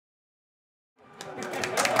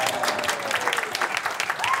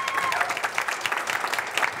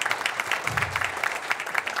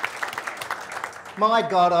My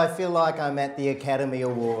God, I feel like I'm at the Academy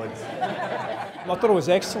Awards. I thought it was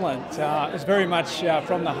excellent. It was very much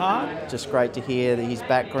from the heart. Just great to hear his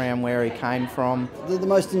background, where he came from. The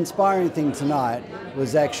most inspiring thing tonight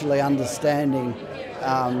was actually understanding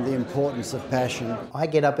the importance of passion. I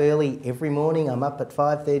get up early every morning. I'm up at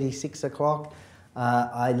 5:30, 6 o'clock.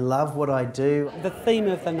 I love what I do. The theme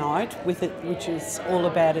of the night, with it, which is all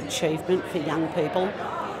about achievement for young people,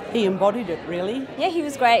 he embodied it really. Yeah, he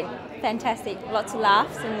was great. Fantastic. Lots of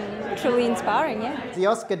laughs and truly inspiring, yeah. The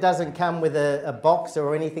Oscar doesn't come with a box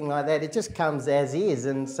or anything like that. It just comes as is.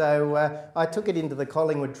 And so I took it into the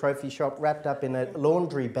Collingwood Trophy shop wrapped up in a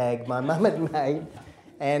laundry bag my mum had made.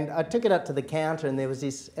 And I took it up to the counter and there was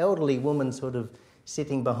this elderly woman sort of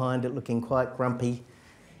sitting behind it looking quite grumpy.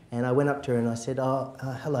 And I went up to her and I said,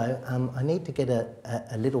 hello, I need to get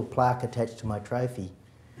a little plaque attached to my trophy.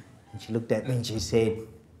 And she looked at me and she said,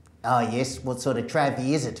 oh yes, what sort of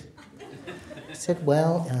trophy is it? I said,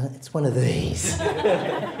 well, it's one of these.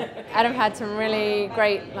 Adam had some really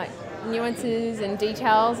great nuances and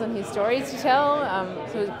details on his stories to tell,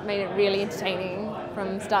 so it made it really entertaining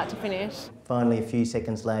from start to finish. Finally, a few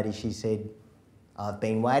seconds later, she said, I've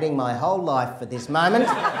been waiting my whole life for this moment.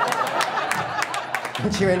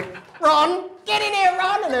 And she went, Ron, get in here,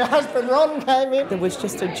 Ron! And her husband, Ron, came in. There was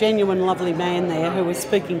just a genuine, lovely man there who was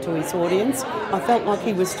speaking to his audience. I felt like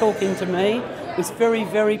he was talking to me. It was very,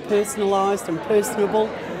 very personalised and personable.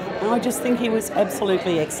 And I just think he was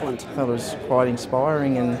absolutely excellent. I thought it was quite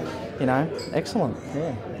inspiring and, excellent,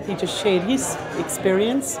 yeah. He just shared his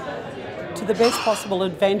experience to the best possible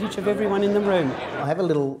advantage of everyone in the room. I have a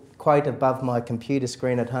little quote above my computer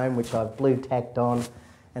screen at home which I've blue tacked on,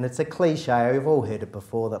 and it's a cliche, we've all heard it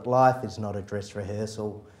before, that life is not a dress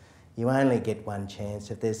rehearsal. You only get one chance.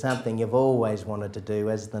 If there's something you've always wanted to do,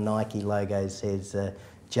 as the Nike logo says,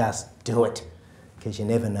 just do it, because you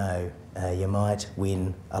never know, you might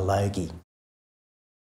win a Logie.